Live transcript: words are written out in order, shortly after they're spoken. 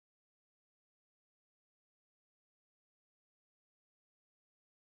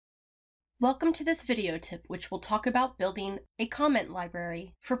Welcome to this video tip, which will talk about building a comment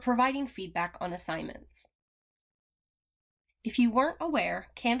library for providing feedback on assignments. If you weren't aware,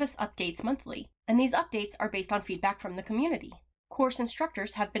 Canvas updates monthly, and these updates are based on feedback from the community. Course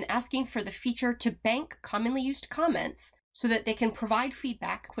instructors have been asking for the feature to bank commonly used comments so that they can provide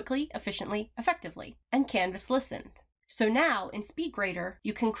feedback quickly, efficiently, effectively, and Canvas listened. So now, in SpeedGrader,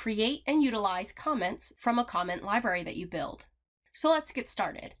 you can create and utilize comments from a comment library that you build. So let's get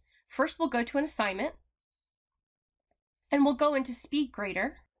started. First, we'll go to an assignment, and we'll go into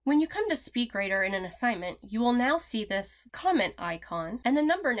SpeedGrader. When you come to SpeedGrader in an assignment, you will now see this comment icon and a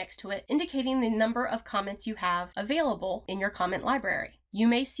number next to it indicating the number of comments you have available in your comment library. You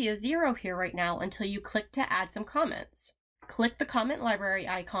may see a 0 here right now until you click to add some comments. Click the comment library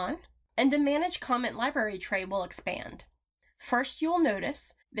icon, and the Manage Comment Library tray will expand. First, you will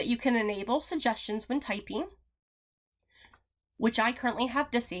notice that you can enable suggestions when typing, which I currently have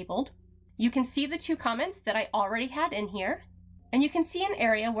disabled. You can see the 2 comments that I already had in here, and you can see an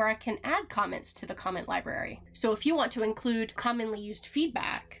area where I can add comments to the comment library. So if you want to include commonly used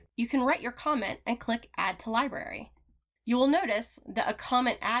feedback, you can write your comment and click Add to Library. You will notice that a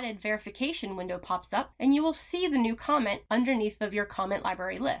comment added verification window pops up, and you will see the new comment underneath of your comment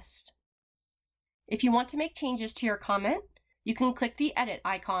library list. If you want to make changes to your comment, you can click the edit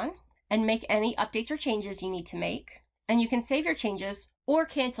icon and make any updates or changes you need to make. And you can save your changes or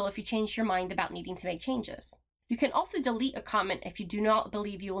cancel if you change your mind about needing to make changes. You can also delete a comment if you do not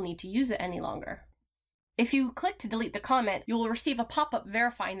believe you will need to use it any longer. If you click to delete the comment, you will receive a pop-up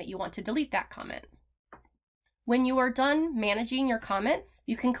verifying that you want to delete that comment. When you are done managing your comments,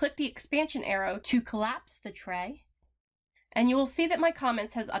 you can click the expansion arrow to collapse the tray, and you will see that my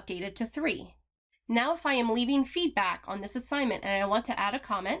comments has updated to 3. Now if I am leaving feedback on this assignment and I want to add a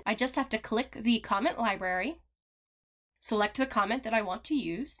comment, I just have to click the comment library, select the comment that I want to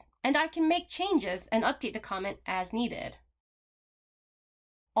use, and I can make changes and update the comment as needed.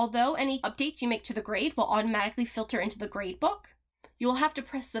 Although any updates you make to the grade will automatically filter into the gradebook, you will have to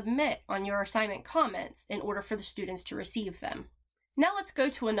press submit on your assignment comments in order for the students to receive them. Now let's go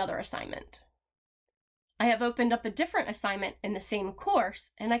to another assignment. I have opened up a different assignment in the same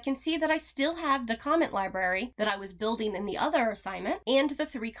course, and I can see that I still have the comment library that I was building in the other assignment and the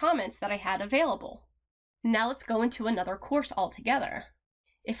 3 comments that I had available. Now let's go into another course altogether.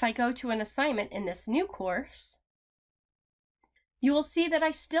 If I go to an assignment in this new course, you will see that I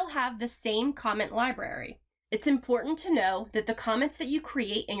still have the same comment library. It's important to know that the comments that you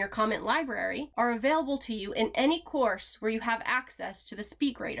create in your comment library are available to you in any course where you have access to the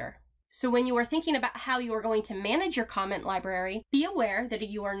SpeedGrader. So when you are thinking about how you are going to manage your comment library, be aware that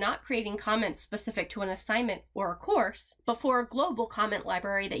you are not creating comments specific to an assignment or a course, but for a global comment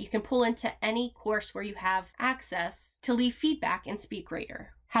library that you can pull into any course where you have access to leave feedback in SpeedGrader.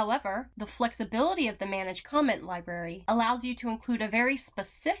 However, the flexibility of the Manage Comment Library allows you to include a very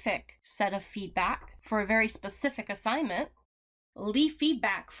specific set of feedback for a very specific assignment, leave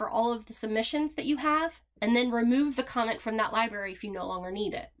feedback for all of the submissions that you have, and then remove the comment from that library if you no longer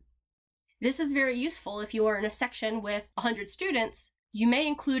need it. This is very useful if you are in a section with 100 students. You may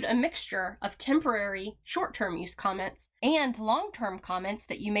include a mixture of temporary, short-term use comments and long-term comments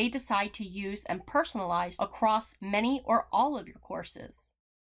that you may decide to use and personalize across many or all of your courses.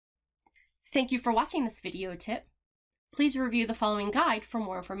 Thank you for watching this video tip. Please review the following guide for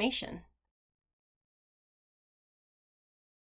more information.